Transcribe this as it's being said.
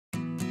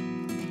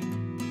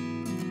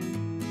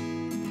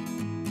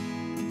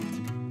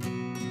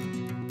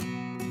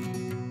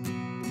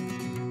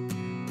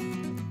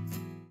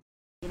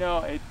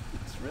know,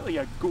 it's really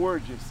a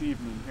gorgeous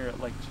evening here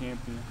at Lake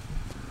Champion.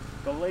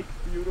 The lake's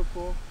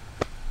beautiful,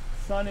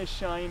 sun is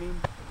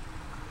shining.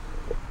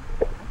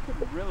 I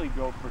could really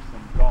go for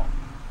some golf.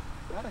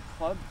 Got a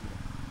club here.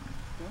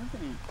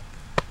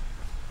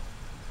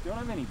 Don't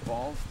have any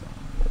balls though.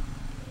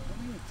 What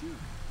am I gonna do?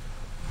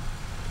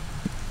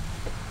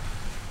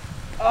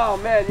 Oh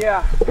man,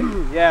 yeah.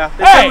 Yeah.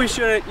 They said we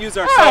shouldn't use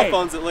our cell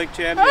phones at Lake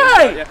Champion.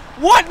 Hey! Yeah.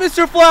 What,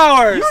 Mr.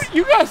 Flowers?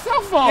 You got a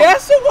cell phone? Yeah,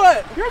 so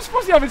what? You're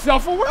supposed to have a cell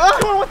phone. What are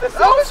you doing with the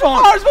cell Mr.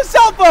 phone? Flowers, my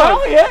cell phone!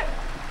 Elliot,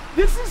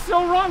 this is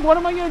so wrong. What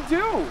am I gonna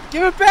do?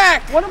 Give it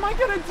back! What am I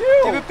gonna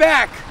do? Give it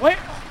back! Wait.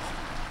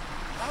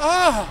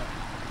 Oh.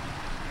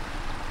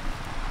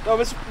 No,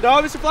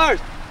 Mr. Flowers.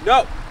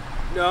 No.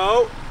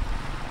 No.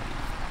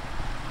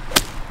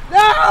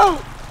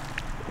 No!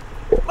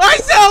 My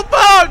cell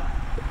phone!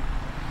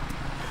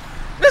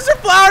 Mr.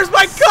 Flowers,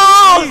 my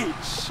call!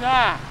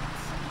 Chat.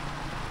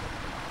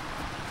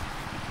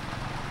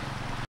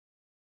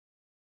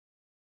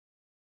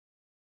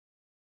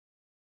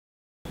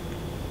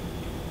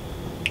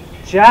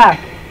 Jack,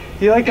 I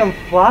feel like I'm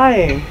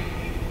flying.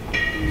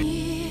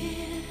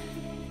 Near,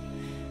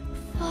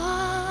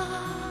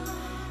 far,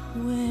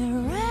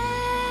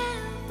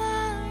 wherever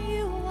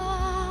you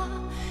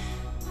are.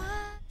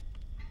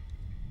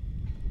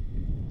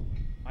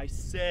 I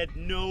said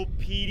no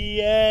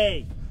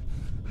PDA.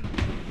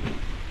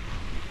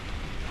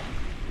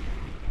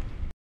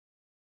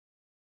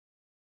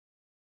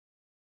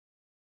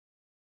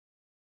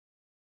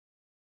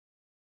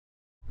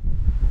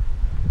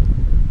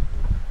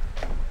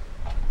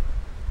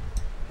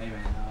 Hey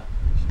man,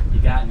 you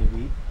got any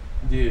weed?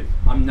 Dude,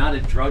 I'm not a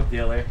drug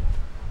dealer,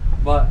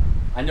 but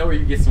I know where you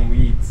can get some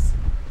weeds.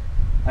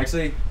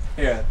 Actually,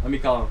 here, let me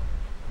call him.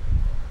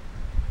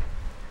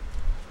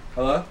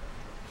 Hello?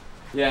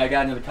 Yeah, I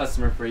got another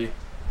customer for you.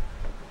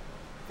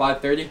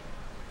 5:30?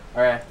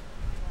 Alright.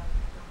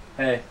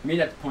 Hey,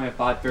 meet at the point at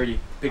 5:30 to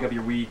pick up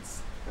your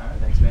weeds. Alright,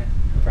 thanks man.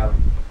 No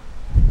problem.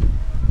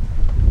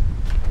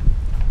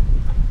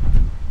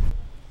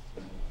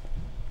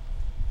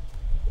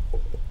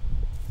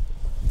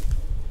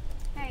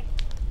 Hey,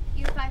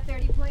 you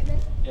 5:30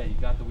 appointment? Yeah, you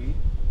got the weed?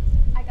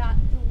 I got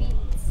the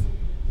weeds.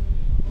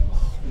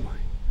 Oh my.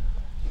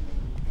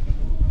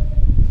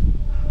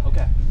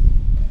 Okay.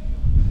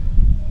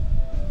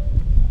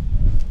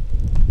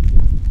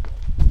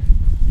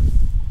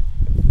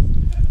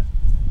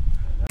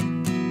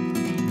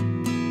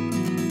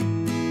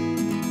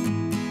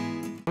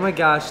 Oh my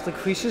gosh,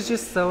 LaQuisha's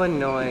just so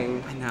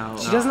annoying. I know.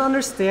 She doesn't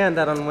understand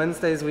that on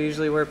Wednesdays we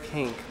usually wear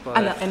pink, but...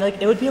 I know, and like,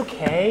 it would be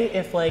okay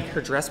if like her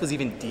dress was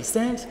even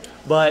decent,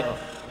 but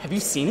have you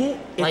seen it?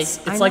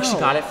 It's like she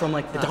got it from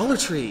like the Dollar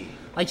Tree.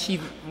 Like she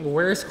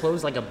wears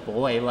clothes like a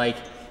boy, like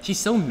she's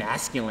so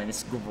masculine,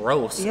 it's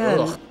gross. Yeah,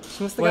 Ugh.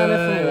 she must have gotten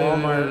it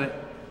from Walmart.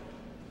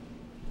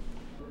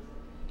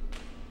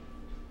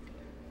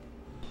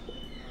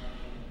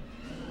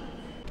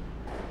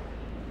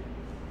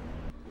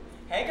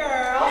 Hey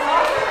girl!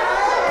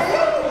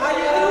 How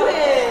you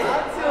doing?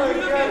 I'm doing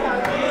good,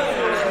 how are you?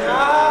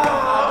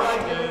 I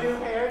like your new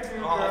hairdo,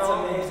 girl. Oh, it's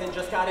amazing,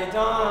 just got it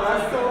done.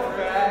 That's so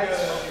fresh.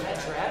 That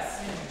dress?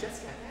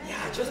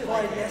 Yeah, I just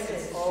bought it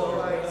yesterday. Oh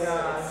my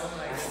gosh.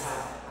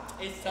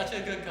 It's such a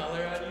good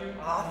color on you.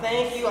 Oh,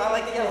 thank you. I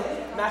like the yellow.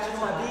 Matches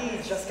my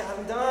beads. Just got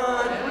them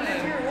done. Who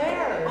did your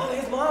hair? Oh,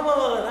 his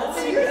mama.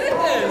 That's Oh, you did?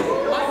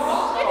 My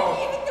mom? I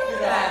didn't even know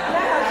that.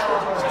 Yeah,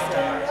 just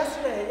got it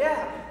yesterday. Yeah.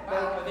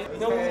 You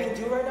know what we can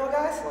do right now,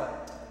 guys? What?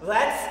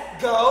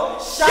 Let's go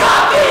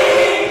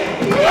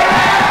shopping!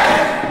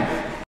 Yeah!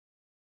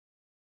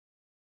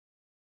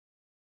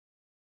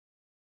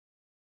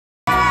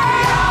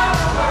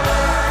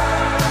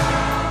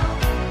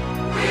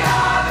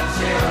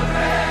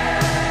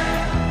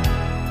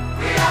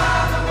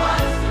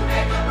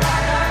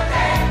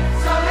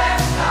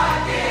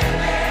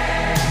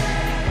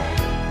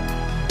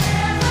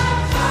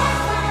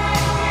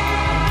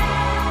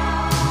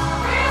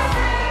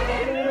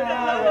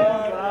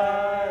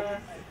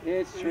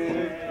 It's true,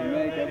 to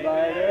make a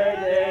brighter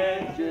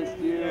day, just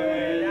you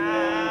and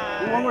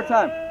me. Do one more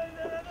time.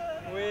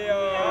 We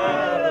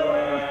are the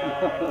world.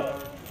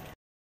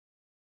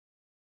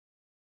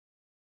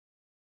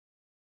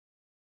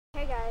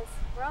 Hey guys,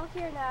 we're all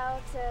here now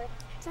to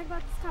talk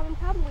about this common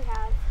problem we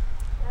have.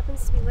 It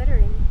happens to be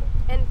littering.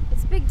 And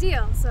it's a big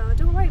deal, so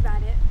don't worry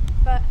about it.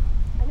 But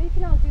I know you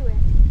can all do it.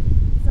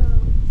 So,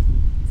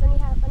 does anyone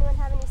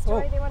have any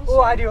story they want to share?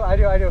 Oh, I do.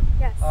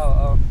 Yes.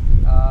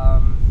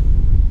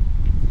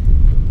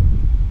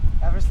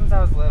 Ever since I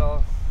was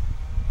little,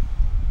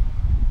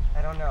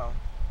 I don't know,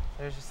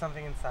 there's just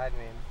something inside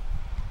me.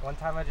 One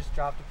time I just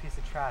dropped a piece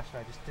of trash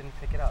and I just didn't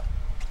pick it up.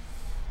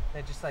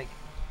 It just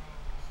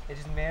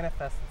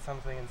manifested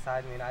something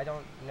inside me and I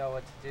don't know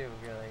what to do,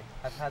 really.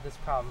 I've had this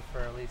problem for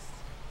at least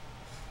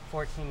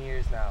 14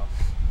 years now.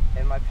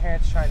 And my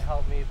parents try and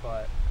help me,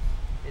 but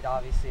it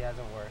obviously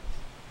hasn't worked.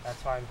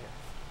 That's why I'm here.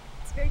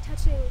 It's a very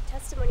touching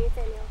testimony,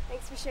 Nathaniel.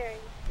 Thanks for sharing.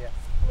 Yes.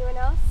 Anyone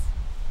else?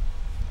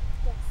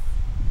 Yes.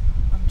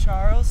 I'm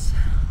Charles.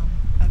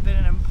 I've I've been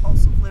an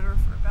impulsive litterer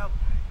for about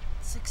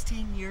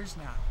 16 years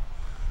now.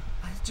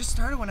 It just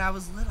started when I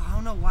was little. I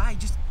don't know why.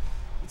 It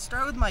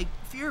started with my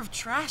fear of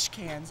trash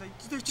cans.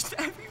 They're just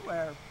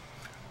everywhere.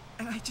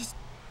 And I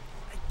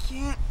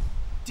can't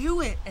do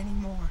it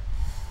anymore.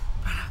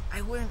 But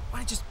I want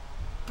to just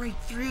break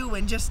through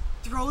and just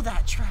throw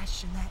that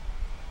trash in that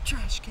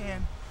trash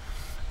can.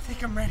 I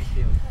think I'm ready.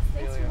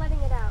 Thanks for letting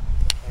it out.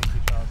 Thank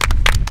you, Charles.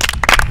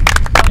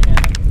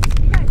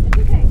 You guys, it's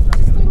okay.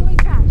 Just throwing away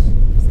trash.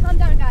 Just calm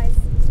down, guys.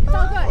 It's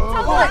all good. It's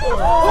all good.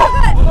 It's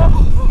all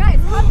good. Guys,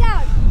 calm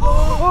down.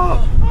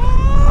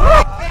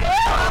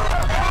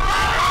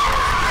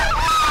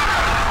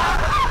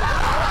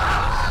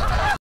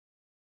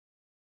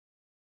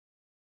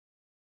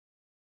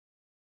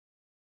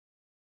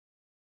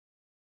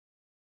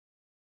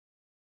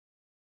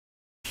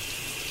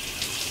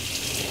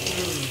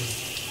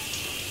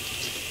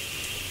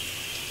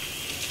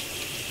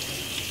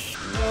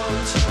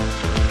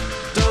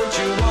 Don't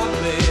you want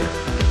me?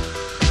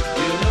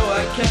 You know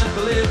I can't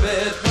believe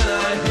it when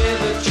I hear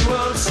that you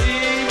won't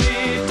see me.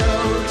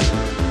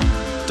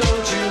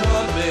 Don't you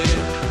want me?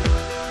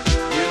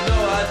 You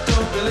know I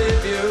don't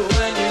believe you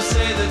when you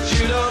say that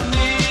you don't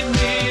need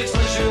me. It's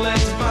much too late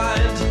to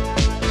find.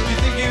 You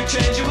think you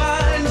change your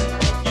mind?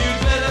 You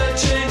better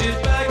change it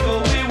back or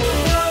we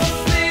will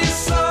both be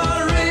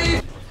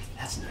sorry.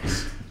 That's nice.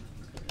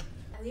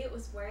 Elliot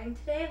was wearing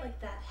today, like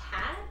that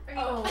hat. Are you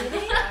Oh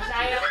kidding? gosh, I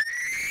am.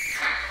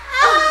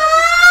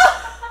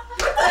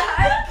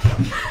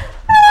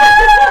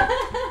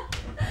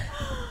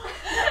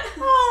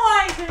 Oh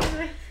my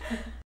goodness.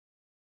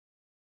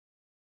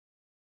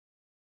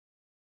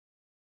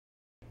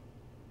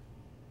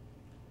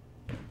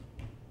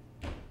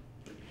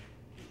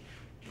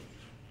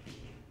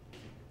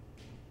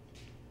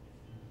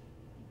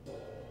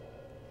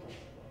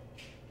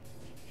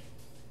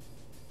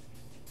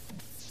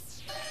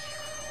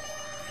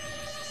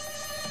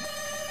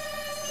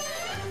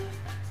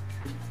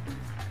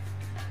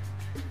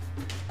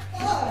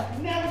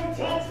 Never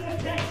touch the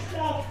tech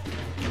stuff!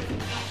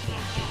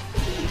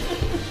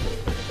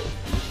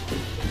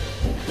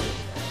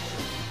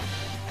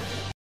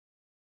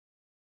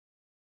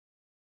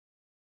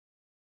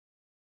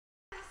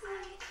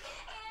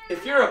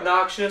 If you're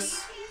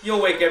obnoxious,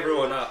 you'll wake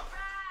everyone up.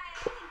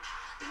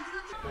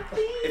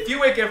 If you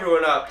wake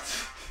everyone up,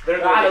 they're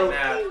gonna get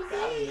mad.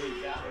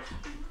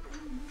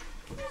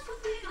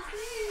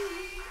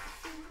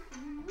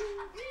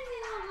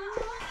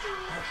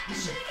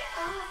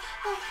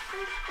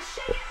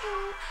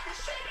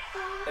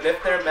 And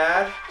if they're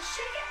mad,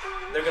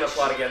 they're gonna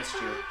plot against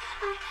you.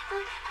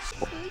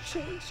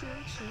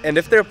 And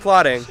if they're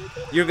plotting,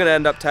 you're gonna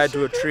end up tied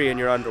to a tree in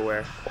your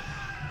underwear.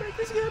 I'm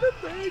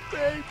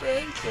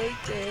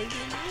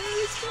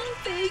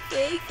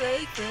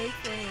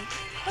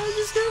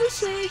just gonna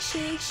shake,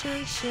 shake,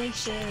 shake, shake,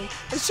 shake,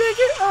 and shake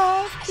it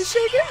off, and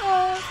shake it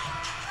off.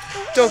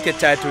 Don't get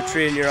tied to a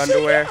tree in your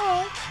underwear.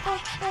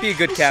 Be a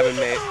good cabin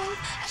mate.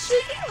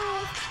 Shake it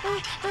off,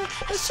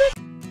 shake.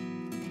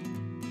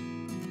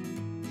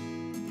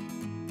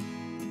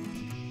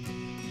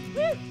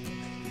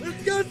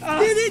 Let's go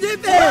skinny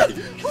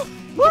dipping!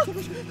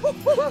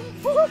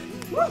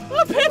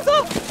 Pants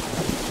off!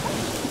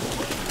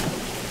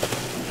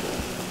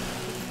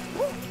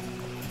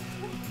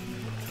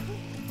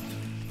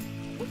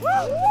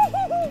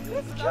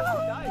 Let's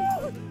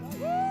go!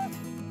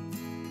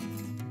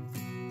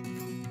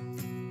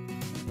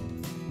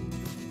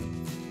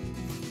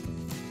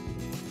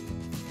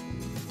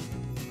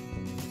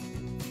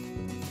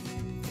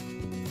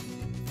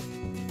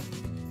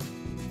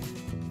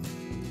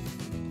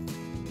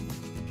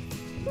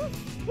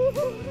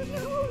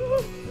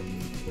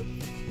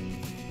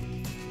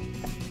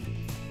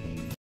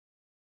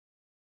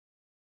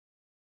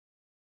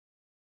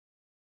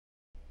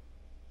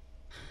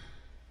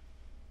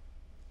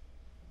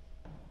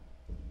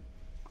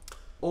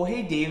 Oh,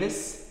 hey,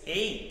 Davis.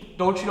 Hey.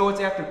 Don't you know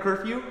it's after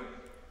curfew?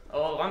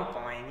 Oh, I'm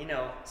fine. You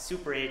know,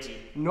 super edgy.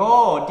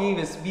 No,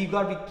 Davis, you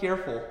gotta be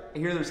careful. I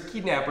hear there's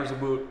kidnappers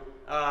about.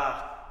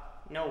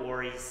 No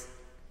worries.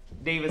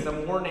 Davis,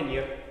 I'm warning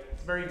you.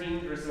 It's very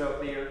dangerous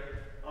out there.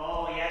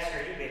 Oh, yeah,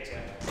 sure, you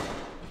betcha.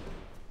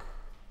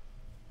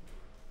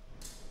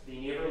 They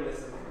never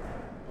listen.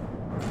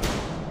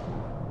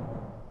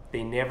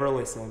 They never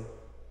listen.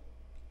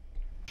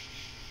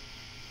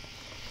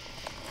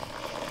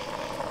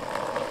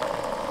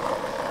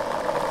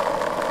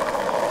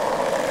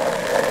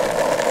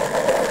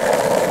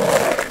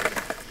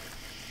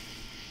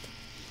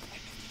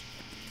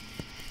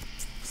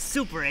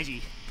 Super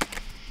edgy.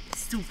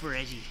 Super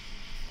edgy.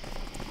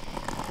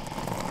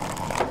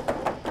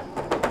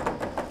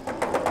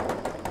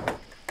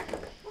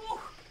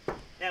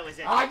 That was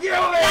it. Ah, get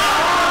over there!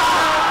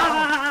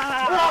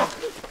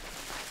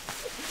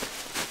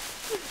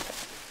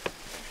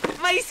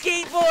 My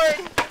skateboard!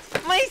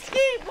 My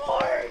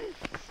skateboard!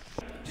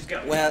 Just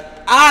go. Well,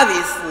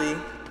 obviously,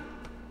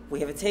 we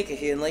have a taker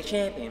here in Lake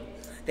Champion.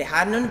 They're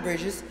hiding under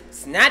bridges,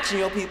 snatching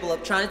your people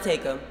up, trying to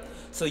take them.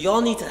 So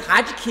y'all need to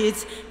hide your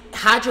kids,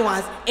 hide your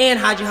wives and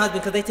hide your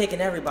husband because they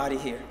taking everybody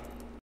here.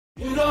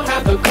 You don't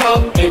have to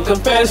come and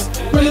confess,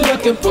 we're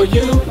looking for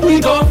you. We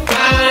gon'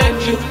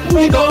 find you,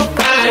 we gon'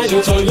 find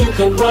you. So you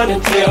can run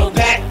and tell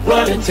that,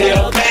 run and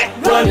tell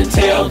that, run and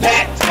tell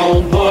that.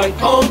 Homeboy,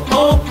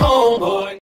 homeboy.